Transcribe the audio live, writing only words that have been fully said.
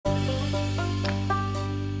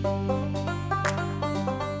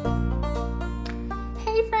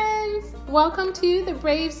Welcome to The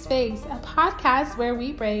Brave Space, a podcast where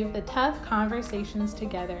we brave the tough conversations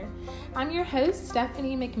together. I'm your host,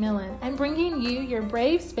 Stephanie McMillan. I'm bringing you your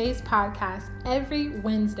Brave Space podcast every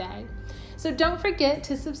Wednesday. So don't forget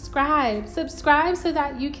to subscribe. Subscribe so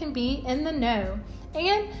that you can be in the know.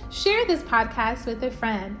 And share this podcast with a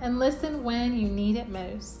friend and listen when you need it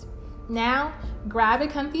most. Now, grab a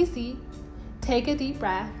comfy seat, take a deep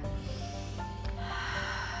breath.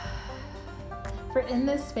 For in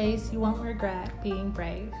this space, you won't regret being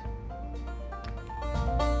brave.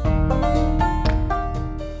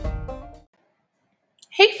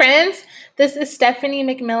 Hey friends, this is Stephanie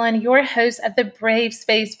McMillan, your host of the Brave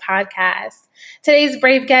Space podcast. Today's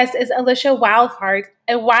brave guest is Alisha Wielfaert,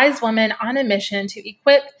 a wise woman on a mission to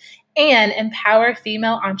equip and empower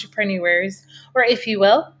female entrepreneurs, or if you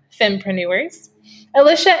will, fempreneurs.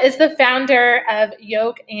 Alisha is the founder of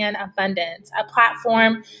Yoke and Abundance, a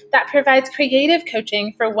platform that provides creative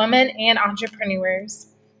coaching for women and entrepreneurs.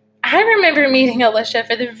 I remember meeting Alisha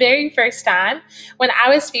for the very first time when I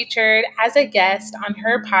was featured as a guest on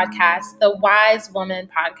her podcast, the Wise Woman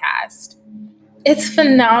Podcast. It's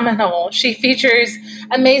phenomenal. She features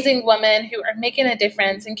amazing women who are making a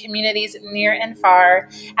difference in communities near and far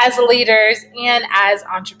as leaders and as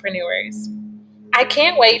entrepreneurs. I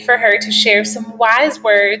can't wait for her to share some wise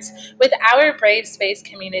words with our Brave Space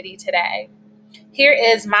community today. Here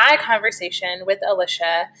is my conversation with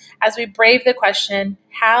Alisha as we brave the question,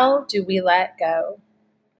 how do we let go?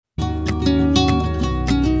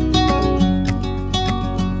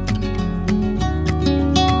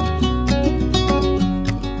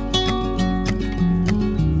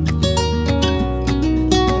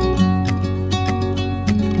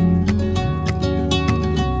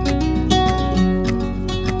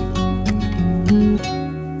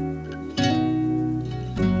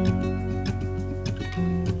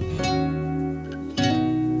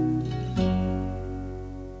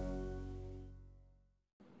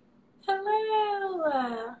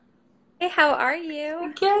 Hello. Hey, how are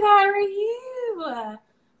you? Good, how are you?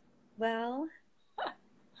 Well,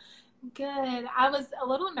 Good. I was a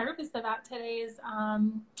little nervous about today's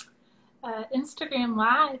Instagram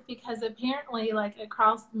Live because apparently, like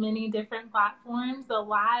across many different platforms, the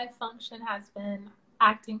live function has been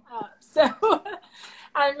acting up. So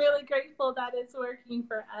I'm really grateful that it's working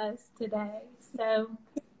for us today. So,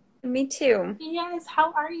 me too. yes,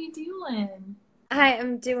 how are you doing? I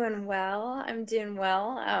am doing well.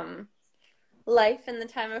 Life in the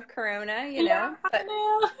time of Corona, Yeah, I but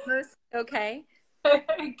know. most okay.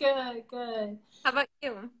 Good. How about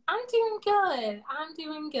you? I'm doing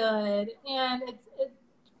good. And it's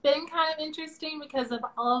been kind of interesting because of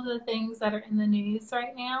all of the things that are in the news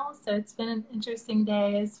right now. So it's been an interesting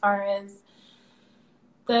day as far as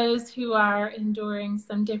those who are enduring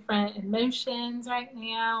some different emotions right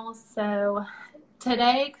now. So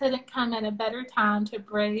today couldn't come at a better time to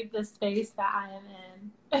brave the space that I am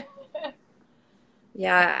in.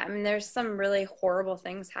 Yeah, there's some really horrible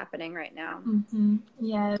things happening right now. Mm-hmm.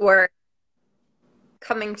 Yeah. Or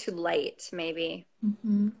coming to light, maybe.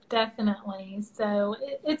 Mm-hmm. Definitely. So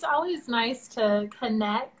it's always nice to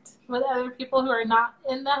connect with other people who are not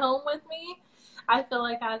in the home with me. I feel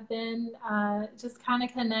like I've been just kind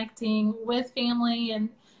of connecting with family and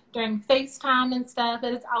during FaceTime and stuff,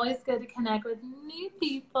 but it's always good to connect with new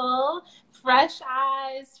people, fresh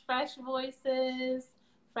eyes, fresh voices,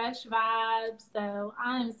 fresh vibes. So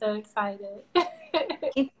I'm so excited.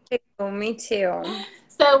 Me too.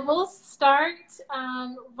 So we'll start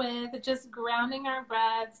with just grounding our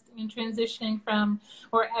breaths and transitioning from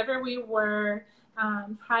wherever we were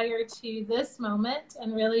prior to this moment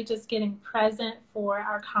and really just getting present for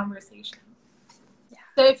our conversation. Yeah.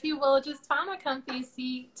 So if you will, just find a comfy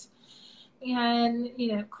seat and,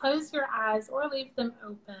 close your eyes or leave them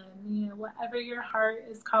open. Whatever your heart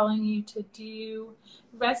is calling you to do,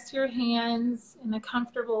 rest your hands in a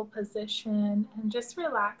comfortable position and just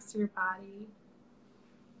relax your body.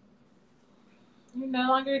 You're no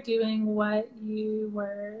longer doing what you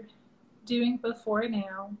were doing before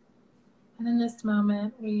now. And in this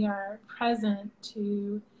moment, we are present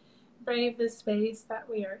to brave the space that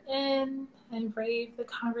we are in and brave the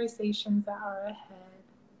conversations that are ahead.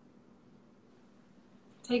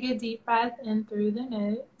 Take a deep breath in through the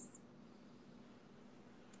nose.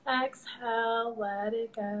 Exhale, let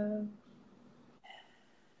it go.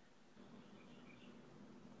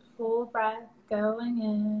 Full breath going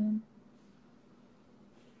in.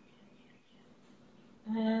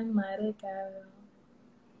 And let it go.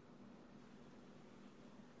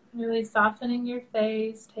 Really softening your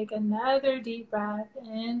face. Take another deep breath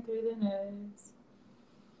in through the nose.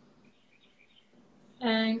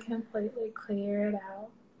 And completely clear it out.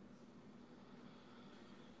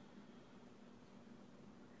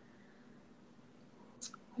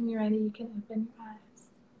 When you're ready, you can open your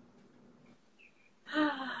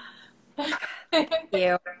eyes.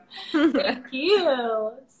 You. Thank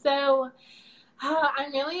you. So,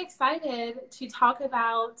 I'm really excited to talk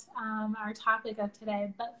about our topic of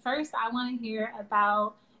today. But first, I want to hear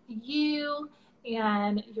about you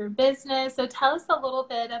and your business. So, tell us a little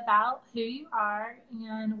bit about who you are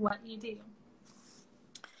and what you do.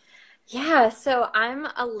 Yeah, so I'm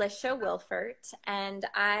Alisha Wielfaert, and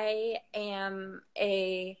I am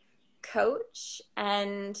a coach.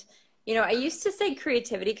 And, I used to say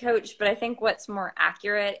creativity coach, but I think what's more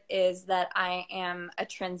accurate is that I am a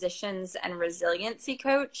transitions and resiliency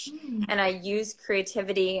coach. Mm. And I use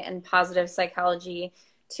creativity and positive psychology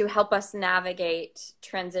to help us navigate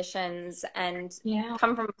transitions and Yeah.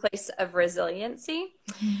 come from a place of resiliency.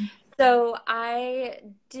 Mm-hmm. So I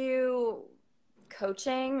do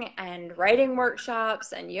coaching and writing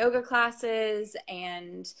workshops and yoga classes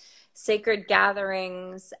and sacred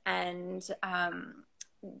gatherings and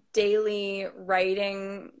daily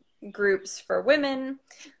writing groups for women.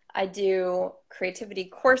 I do creativity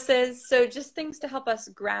courses. So just things to help us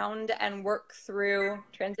ground and work through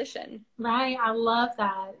transition. Right, I love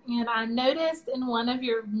that. And I noticed in one of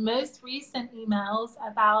your most recent emails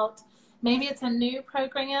about maybe it's a new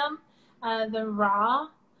program, the Raw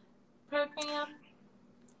program.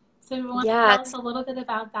 So we want to tell us Yes. a little bit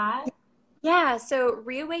about that. Yeah. So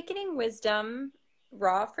Reawakening Wisdom,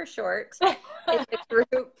 Raw for short, is a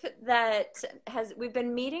group that we've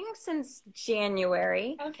been meeting since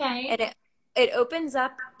January. Okay. And it opens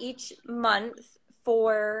up each month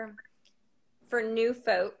for new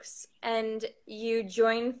folks, and you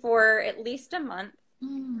join for at least a month.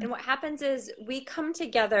 And what happens is we come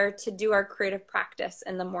together to do our creative practice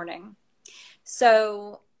in the morning.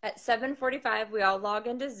 So at 7:45, we all log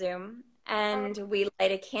into Zoom and we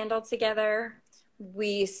light a candle together.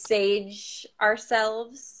 We sage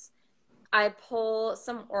ourselves. I pull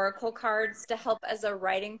some oracle cards to help as a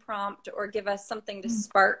writing prompt or give us something to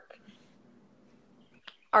spark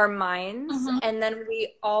our minds. Mm-hmm. And then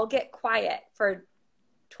we all get quiet for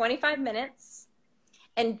 25 minutes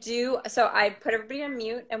and so I put everybody on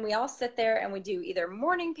mute and we all sit there and we do either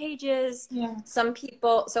morning pages. Yeah. So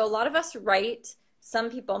a lot of us write,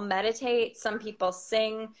 some people meditate, some people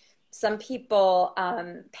sing, some people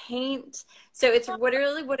paint. So it's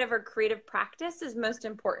literally whatever creative practice is most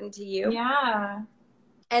important to you. Yeah.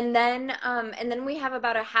 And then we have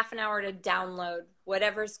about a half an hour to download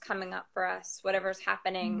whatever's coming up for us, whatever's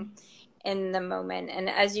happening in the moment. And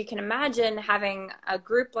as you can imagine, having a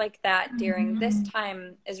group like that during this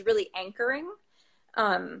time is really anchoring.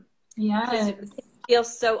 Yes. It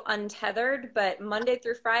feels so untethered, but Monday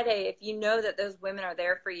through Friday, if you know that those women are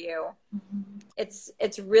there for you, it's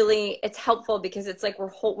helpful because it's like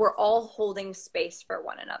we're all holding space for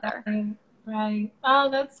one another. Right. Oh,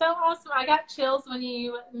 that's so awesome. I got chills when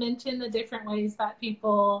you mentioned the different ways that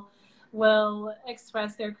people will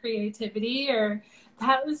express their creativity, or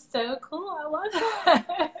that was so cool. I love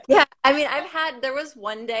that. Yeah. I mean, there was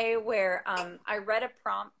one day where I read a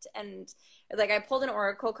prompt and like I pulled an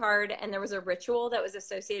oracle card and there was a ritual that was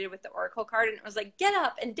associated with the oracle card and it was like, get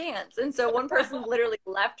up and dance. And so one person literally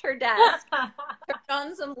left her desk, turned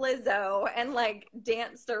on some Lizzo and like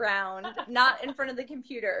danced around, not in front of the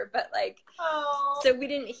computer, but like, so we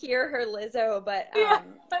didn't hear her Lizzo, but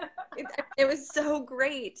it was so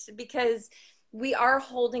great because we are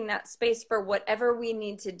holding that space for whatever we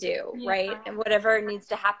need to do, right? And whatever needs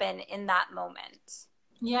to happen in that moment.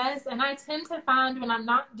 Yes, and I tend to find when I'm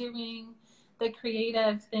not doing the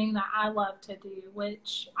creative thing that I love to do,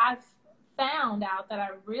 which I've found out that I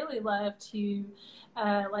really love to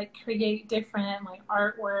like create different like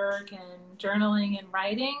artwork and journaling and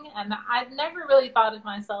writing. And I've never really thought of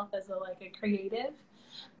myself as a creative,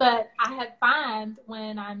 but I have found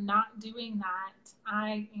when I'm not doing that,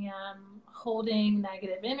 I am holding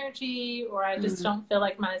negative energy or I just don't feel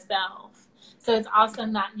like myself. So it's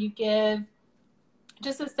awesome that you give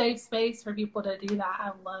just a safe space for people to do that.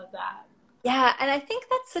 I love that. Yeah, and I think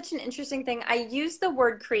that's such an interesting thing. I use the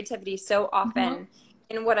word creativity so often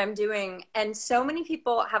in what I'm doing, and so many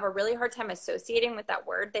people have a really hard time associating with that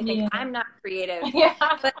word. They think I'm not creative.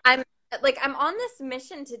 But I'm on this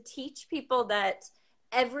mission to teach people that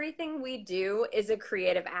everything we do is a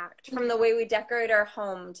creative act, from the way we decorate our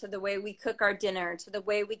home to the way we cook our dinner to the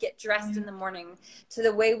way we get dressed in the morning to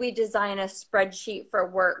the way we design a spreadsheet for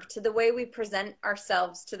work to the way we present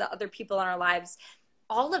ourselves to the other people in our lives.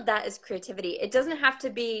 all of that is creativity. It doesn't have to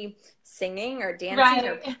be singing or dancing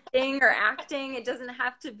or Right. painting or acting. It doesn't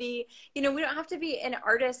have to be, we don't have to be an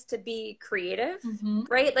artist to be creative, Mm-hmm.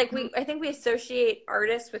 right? Like I think we associate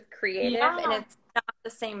artists with creative, and Yeah. it's not the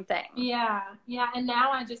same thing. Yeah. Yeah. And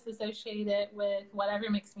now I just associate it with whatever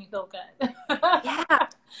makes me feel good. Yeah.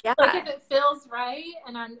 Like if Yeah. it feels right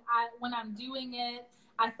and when I'm doing it,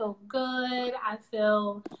 I feel good. I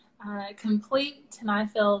feel complete and I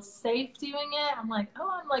feel safe doing it. I'm like,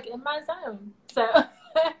 oh, I'm like in my zone. So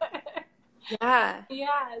Yeah.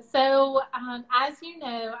 yeah. So, as you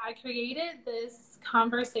know, I created this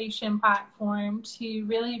conversation platform to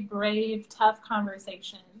really brave tough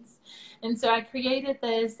conversations. And so I created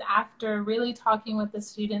this after really talking with the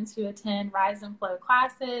students who attend Rise and Flow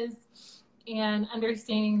classes and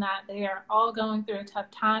understanding that they are all going through a tough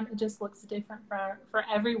time. It just looks different for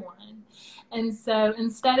everyone. And so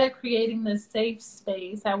instead of creating this safe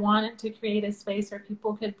space, I wanted to create a space where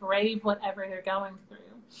people could brave whatever they're going through.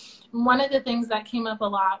 One of the things that came up a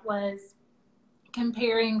lot was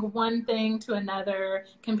comparing one thing to another,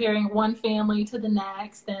 comparing one family to the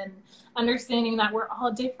next, and understanding that we're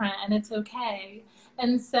all different and it's okay.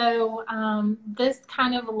 And so this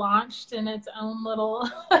kind of launched in its own little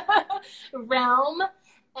realm.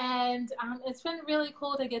 And it's been really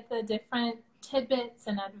cool to get the different tidbits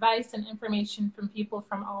and advice and information from people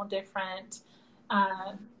from all different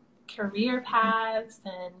uh, career paths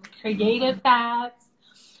and creative paths.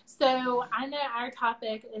 So I know our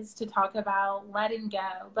topic is to talk about letting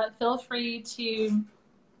go, but feel free to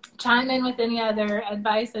chime in with any other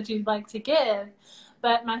advice that you'd like to give.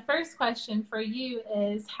 But my first question for you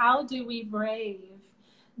is, how do we brave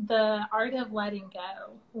the art of letting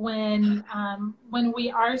go when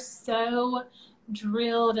we are so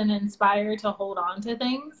drilled and inspired to hold on to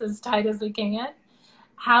things as tight as we can?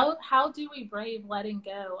 How do we brave letting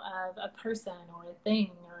go of a person or a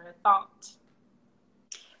thing or a thought?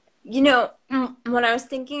 When I was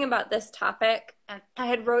thinking about this topic, I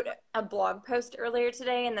had wrote a blog post earlier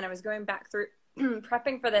today, and then I was going back through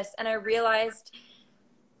prepping for this, and I realized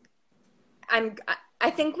I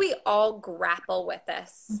think we all grapple with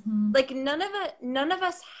this. Mm-hmm. Like none of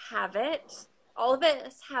us have it. All of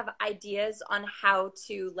us have ideas on how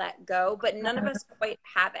to let go, but none of us quite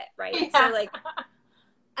have it, right? Yeah. So like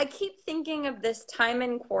I keep thinking of this time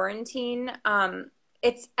in quarantine.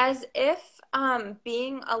 It's as if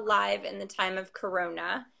being alive in the time of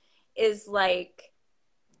Corona is like,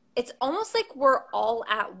 it's almost like we're all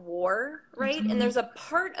at war, right? Mm-hmm. And there's a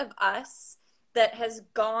part of us that has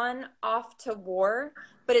gone off to war,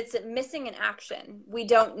 but it's missing in action. We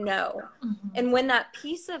don't know. Mm-hmm. And when that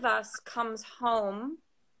piece of us comes home,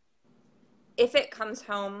 if it comes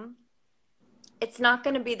home, it's not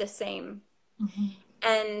going to be the same. Mm-hmm.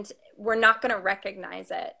 And we're not going to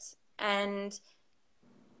recognize it. And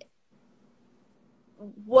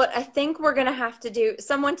what I think we're going to have to do,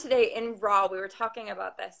 someone today in Raw, we were talking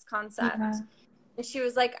about this concept. Yeah. And she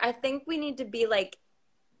was like, I think we need to be like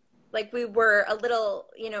we were a little,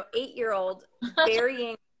 8-year-old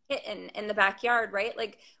burying a kitten in the backyard, right?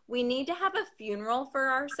 Like we need to have a funeral for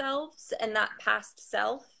ourselves and that past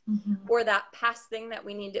self, Mm-hmm. or that past thing that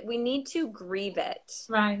we need to grieve it.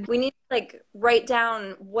 Right. We need to like write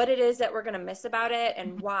down what it is that we're going to miss about it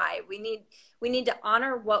and why. We need to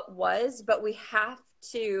honor what was, but we have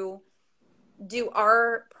to do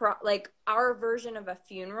our version of a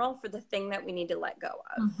funeral for the thing that we need to let go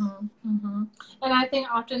of. Mm-hmm. Mm-hmm. And I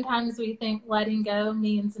think oftentimes we think letting go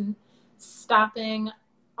means stopping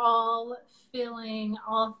all feeling,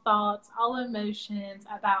 all thoughts, all emotions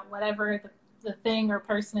about whatever the thing or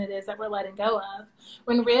person it is that we're letting go of.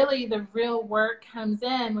 When really the real work comes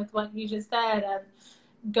in with what you just said of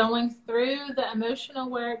going through the emotional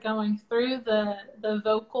work, going through the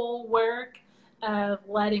vocal work of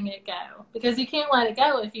letting it go. Because you can't let it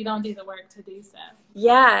go if you don't do the work to do so.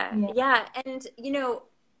 Yeah. And,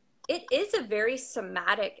 it is a very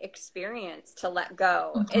somatic experience to let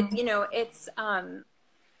go. Mm-hmm. It's,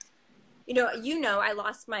 I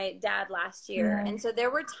lost my dad last year. Yeah. And so there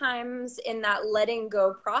were times in that letting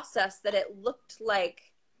go process that it looked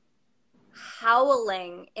like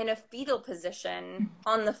howling in a fetal position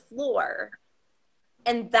on the floor.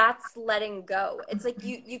 And that's letting go. It's like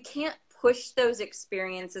you can't push those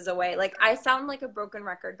experiences away. Like I sound like a broken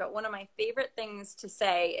record, but one of my favorite things to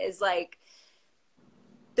say is like,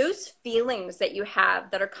 those feelings that you have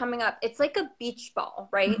that are coming up, it's like a beach ball,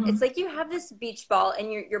 right? Mm-hmm. It's like you have this beach ball and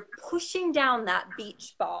you're pushing down that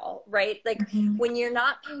beach ball, right? Like Mm-hmm. when you're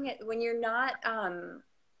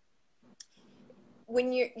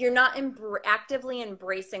not actively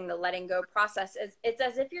embracing the letting go process, it's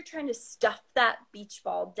as if you're trying to stuff that beach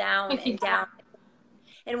ball down and down.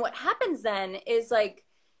 And what happens then is like,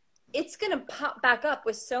 it's going to pop back up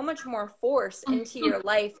with so much more force into your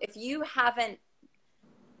life if you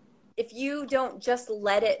don't just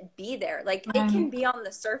let it be there. Like it can be on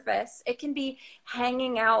the surface, it can be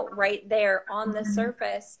hanging out right there on the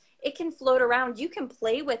surface, it can float around, you can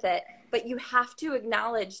play with it, but you have to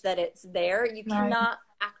acknowledge that it's there. You cannot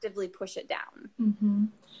actively push it down.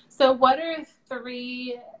 So what are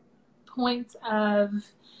 3 points of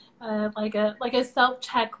like a self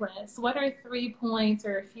checklist? What are 3 points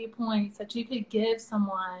or a few points that you could give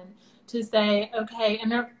someone to say, okay,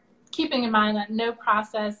 and they're keeping in mind that no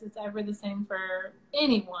process is ever the same for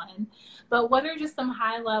anyone, but what are just some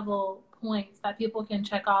high level points that people can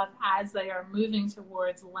check off as they are moving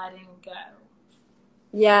towards letting go?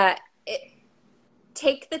 Yeah,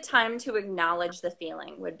 take the time to acknowledge the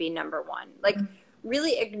feeling would be number one. Like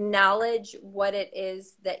really acknowledge what it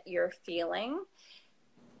is that you're feeling.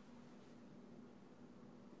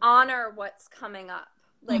 Honor what's coming up.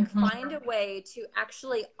 Like find a way to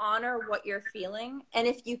actually honor what you're feeling, and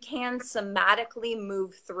if you can, somatically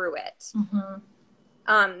move through it.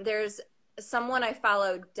 There's someone I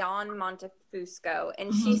follow, Dawn Montefusco,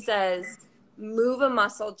 and she says, move a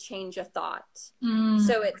muscle, change a thought.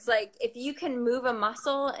 So it's like, if you can move a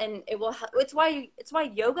muscle, and it will help. It's why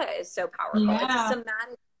yoga is so powerful. It's a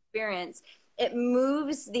somatic experience. It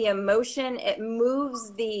moves the emotion, it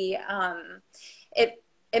moves the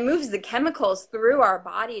it moves the chemicals through our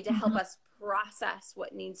body to help us process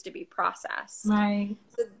what needs to be processed. Right.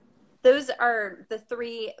 So those are the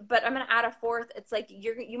 3, but I'm going to add a 4th. It's like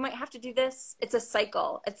you might have to do this. It's a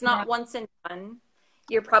cycle. It's not once and done.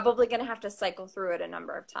 You're probably going to have to cycle through it a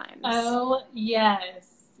number of times. Oh,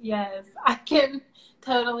 yes. Yes. I can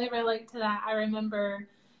totally relate to that. I remember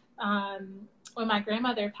when my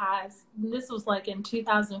grandmother passed, this was like in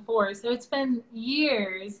 2004, so it's been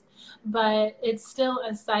years, but it's still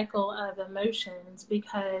a cycle of emotions,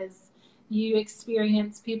 because you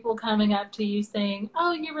experience people coming up to you saying,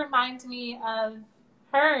 oh, you remind me of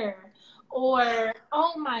her, or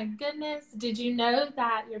oh my goodness, did you know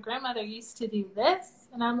that your grandmother used to do this?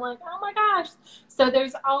 And I'm like, oh my gosh. So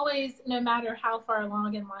there's always, no matter how far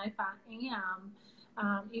along in life I am,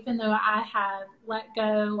 even though I have let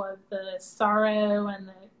go of the sorrow and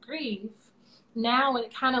the grief, now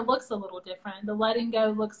it kind of looks a little different. The letting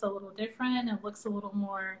go looks a little different. It looks a little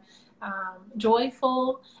more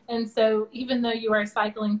joyful. And so even though you are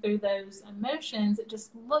cycling through those emotions, it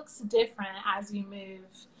just looks different as you move.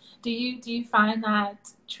 Do you find that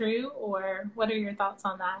true, or what are your thoughts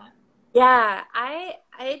on that? Yeah, I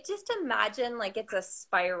just imagine like it's a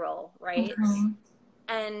spiral, right?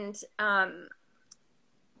 And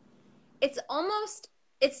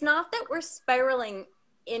it's not that we're spiraling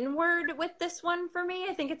inward with this one for me.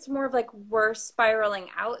 I think it's more of like we're spiraling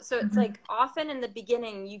out. So it's like often in the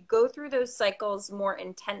beginning, you go through those cycles more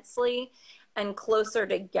intensely and closer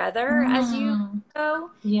together as you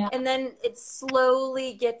go. And then it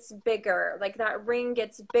slowly gets bigger. Like that ring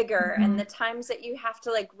gets bigger. And the times that you have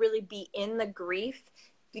to like really be in the grief,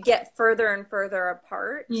 you get further and further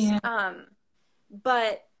apart.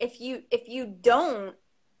 But if you don't,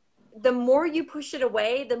 the more you push it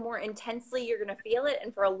away, the more intensely you're going to feel it,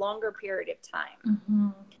 and for a longer period of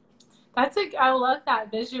time. I love that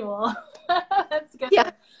visual. That's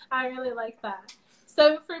good. I really like that.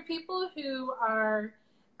 So for people who are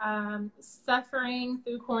suffering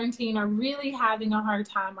through quarantine, are really having a hard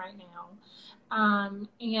time right now,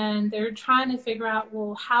 and they're trying to figure out,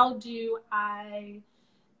 well, how do I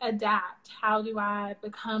adapt? How do I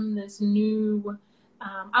become this new,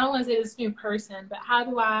 I don't want to say this new person, but how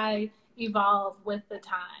do I evolve with the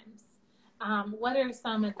times? What are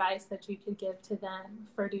some advice that you could give to them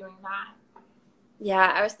for doing that?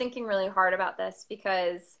 Yeah, I was thinking really hard about this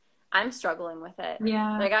because I'm struggling with it.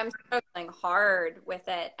 Like I'm struggling hard with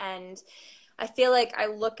it. And I feel like I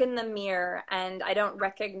look in the mirror and I don't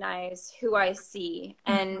recognize who I see.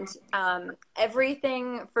 And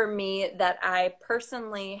everything for me that I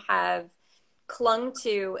personally have clung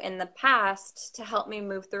to in the past to help me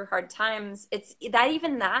move through hard times,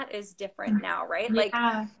 even that is different now, right? Like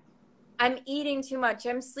I'm eating too much,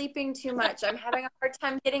 I'm sleeping too much, I'm having a hard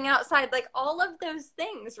time getting outside, like all of those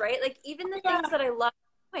things, right? Like even the things that I love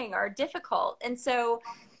doing are difficult. And so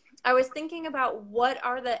I was thinking about what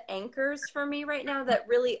are the anchors for me right now that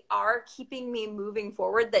really are keeping me moving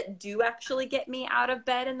forward, that do actually get me out of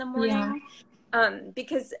bed in the morning.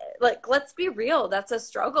 Because like, let's be real, that's a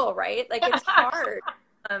struggle, right? Like it's hard.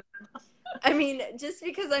 I mean, just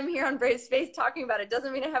because I'm here on Brave Space talking about it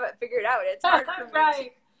doesn't mean I have it figured out. It's hard for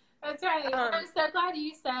me. That's right. I'm so glad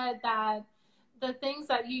you said that the things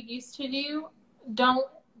that you used to do don't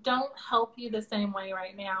don't help you the same way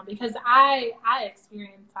right now, because I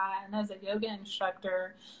experience that. And as a yoga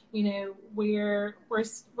instructor, you know, we're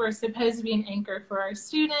supposed to be an anchor for our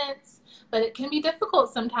students, but it can be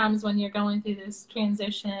difficult sometimes when you're going through this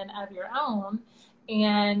transition of your own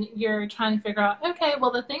and you're trying to figure out, okay,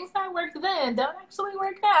 well, the things that worked then don't actually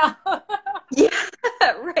work now. Yeah,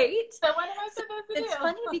 right. So what am I supposed to do? It's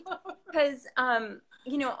funny because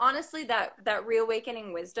you know, honestly, that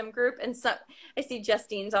Reawakening Wisdom group, and so I see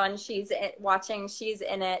Justine's on, watching, she's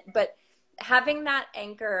in it, but having that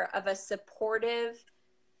anchor of a supportive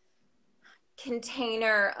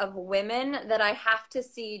container of women that I have to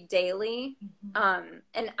see daily,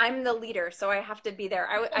 and I'm the leader, so I have to be there.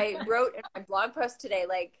 I wrote in my blog post today,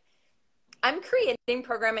 like, I'm creating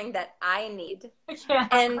programming that I need,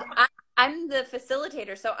 and I'm the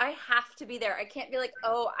facilitator, so I have to be there. I can't be like,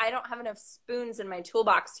 oh, I don't have enough spoons in my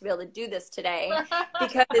toolbox to be able to do this today,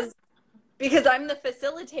 because I'm the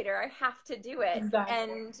facilitator. I have to do it. Exactly.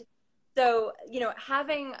 And so, you know,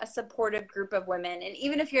 having a supportive group of women, and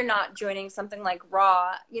even if you're not joining something like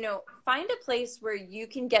Raw, you know, find a place where you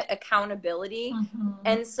can get accountability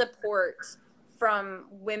and support from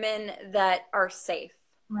women that are safe.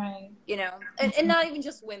 Right. You know, and not even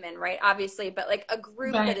just women, right? Obviously, but like a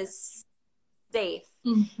group that is safe,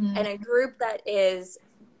 and a group that is,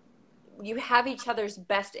 you have each other's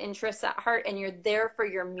best interests at heart, and you're there for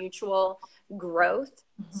your mutual growth.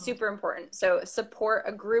 Super important. So support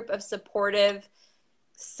a group of supportive,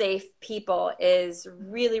 safe people is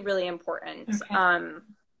really, really important. And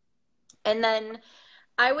then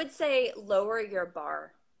I would say lower your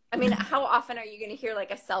bar. I mean, how often are you going to hear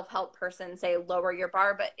like a self-help person say lower your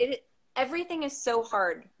bar? But everything is so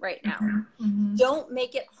hard right now. Don't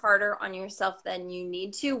make it harder on yourself than you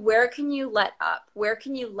need to. Where can you let up? Where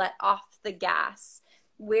can you let off the gas?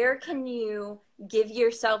 Where can you give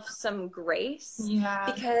yourself some grace?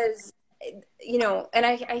 Yeah. Because, you know, and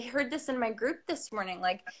I heard this in my group this morning,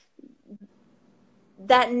 like,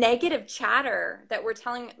 that negative chatter that we're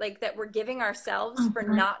telling, like, that we're giving ourselves for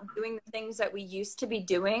not doing the things that we used to be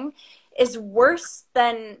doing is worse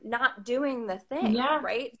than not doing the thing,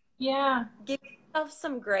 right? Yeah. Give yourself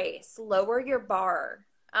some grace, lower your bar,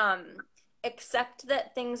 accept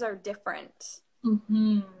that things are different,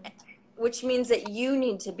 which means that you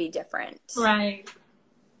need to be different. Right.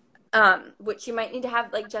 Which you might need to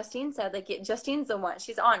have, like Justine said, like Justine's the one,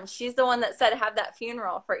 she's the one that said have that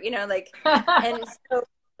funeral for, you know, like, and so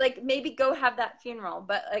like maybe go have that funeral,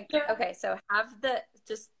 but like, okay, so have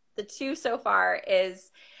just the two so far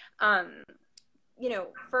is, you know,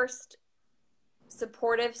 first,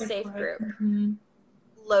 supportive, safe group,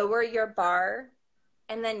 lower your bar,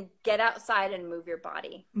 and then get outside and move your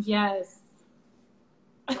body. Yes.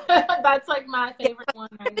 That's like my favorite one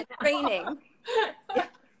right now. Training.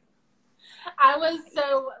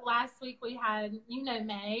 Last week we had, you know,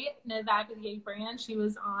 May Novak with the brand, she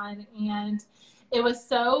was on, and it was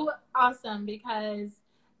so awesome because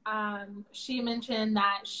she mentioned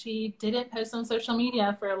that she didn't post on social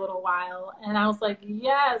media for a little while. And I was like,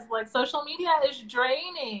 yes, like social media is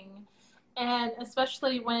draining. And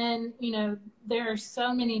especially when, you know, there are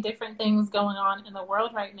so many different things going on in the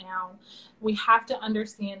world right now, we have to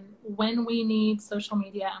understand when we need social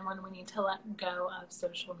media and when we need to let go of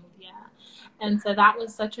social media. And so that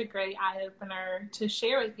was such a great eye-opener to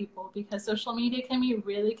share with people, because social media can be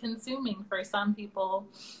really consuming for some people.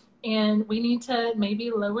 And we need to maybe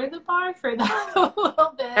lower the bar for that a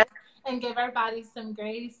little bit and give our bodies some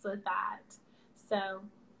grace with that. So,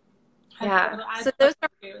 so those are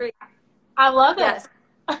great. I love it.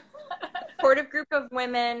 Supportive group of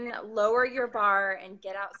women, lower your bar, and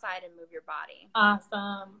get outside and move your body.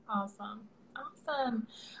 Awesome.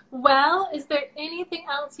 Well, is there anything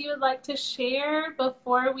else you would like to share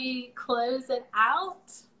before we close it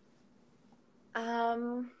out?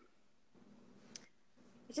 I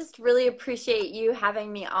just really appreciate you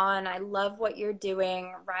having me on. I love what you're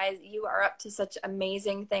doing. Rise, you are up to such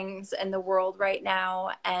amazing things in the world right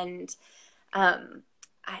now, and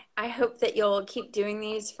I hope that you'll keep doing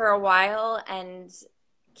these for a while and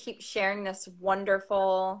keep sharing this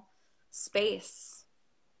wonderful space,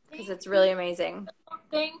 because it's really amazing.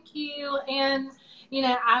 Thank you. And, you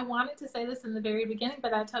know, I wanted to say this in the very beginning,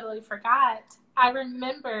 but I totally forgot. I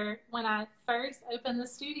remember when I first opened the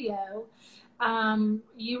studio,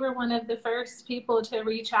 you were one of the first people to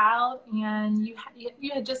reach out, and you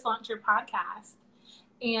had just launched your podcast.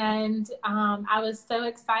 And I was so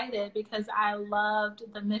excited because I loved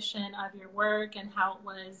the mission of your work and how it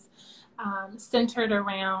was centered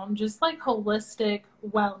around just like holistic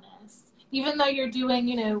wellness. Even though you're doing,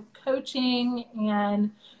 you know, coaching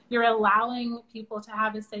and you're allowing people to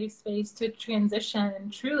have a safe space to transition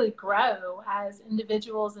and truly grow as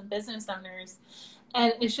individuals and business owners.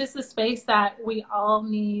 And it's just a space that we all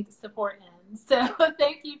need support in. So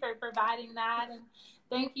thank you for providing that. And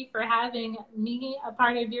thank you for having me a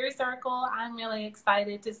part of your circle. I'm really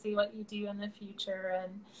excited to see what you do in the future.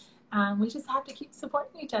 And we just have to keep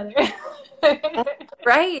supporting each other.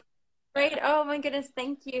 Right. Right. Oh my goodness.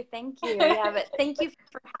 Thank you. Thank you. Yeah, but thank you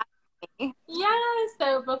for having me. Yeah.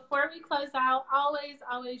 So before we close out,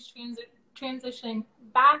 always transitioning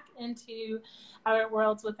back into our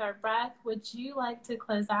worlds with our breath. Would you like to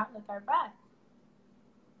close out with our breath?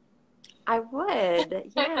 I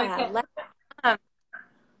would. Yeah. Okay.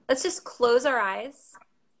 Let's just close our eyes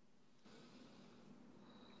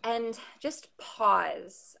and just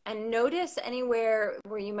pause and notice anywhere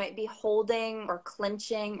where you might be holding or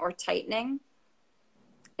clenching or tightening,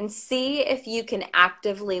 and see if you can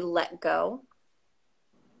actively let go.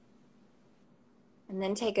 And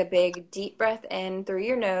then take a big deep breath in through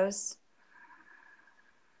your nose.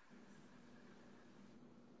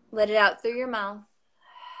 Let it out through your mouth.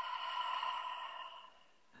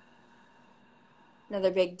 Another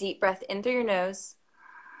big deep breath in through your nose.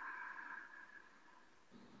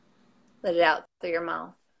 Let it out through your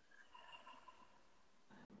mouth.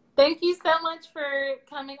 Thank you so much for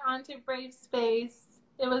coming on to Brave Space.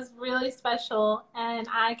 It was really special, and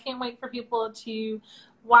I can't wait for people to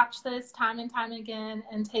watch this time and time again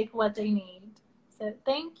and take what they need. So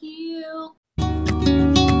thank you.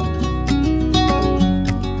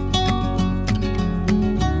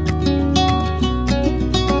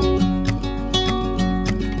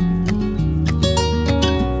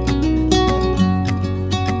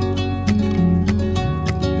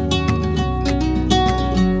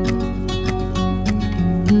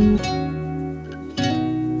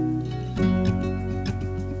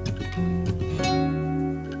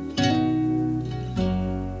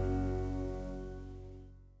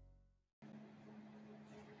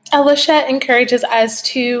 Alisha encourages us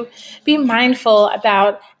to be mindful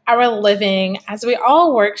about our living as we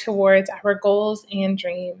all work towards our goals and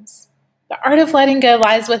dreams. The art of letting go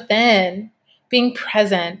lies within being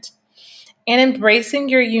present and embracing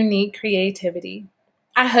your unique creativity.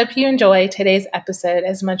 I hope you enjoy today's episode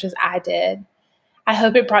as much as I did. I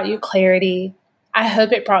hope it brought you clarity. I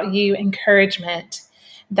hope it brought you encouragement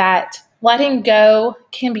that letting go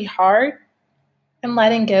can be hard, and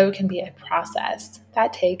letting go can be a process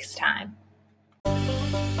that takes time.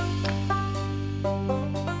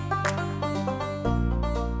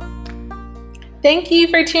 Thank you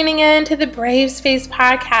for tuning in to the Brave Space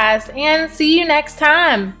podcast, and see you next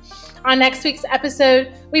time. On next week's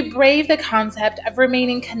episode, we brave the concept of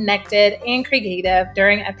remaining connected and creative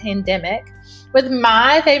during a pandemic with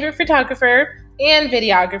my favorite photographer and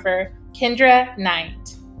videographer, Kendra Knight.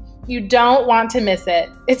 You don't want to miss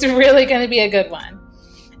it. It's really going to be a good one.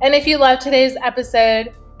 And if you loved today's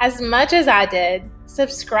episode as much as I did,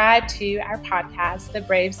 subscribe to our podcast, The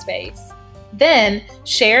Brave Space. Then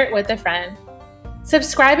share it with a friend.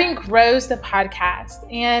 Subscribing grows the podcast,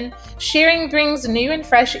 and sharing brings new and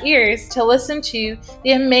fresh ears to listen to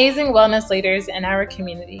the amazing wellness leaders in our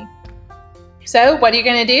community. So what are you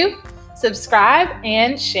going to do? Subscribe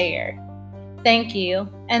and share. Thank you,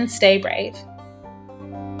 and stay brave.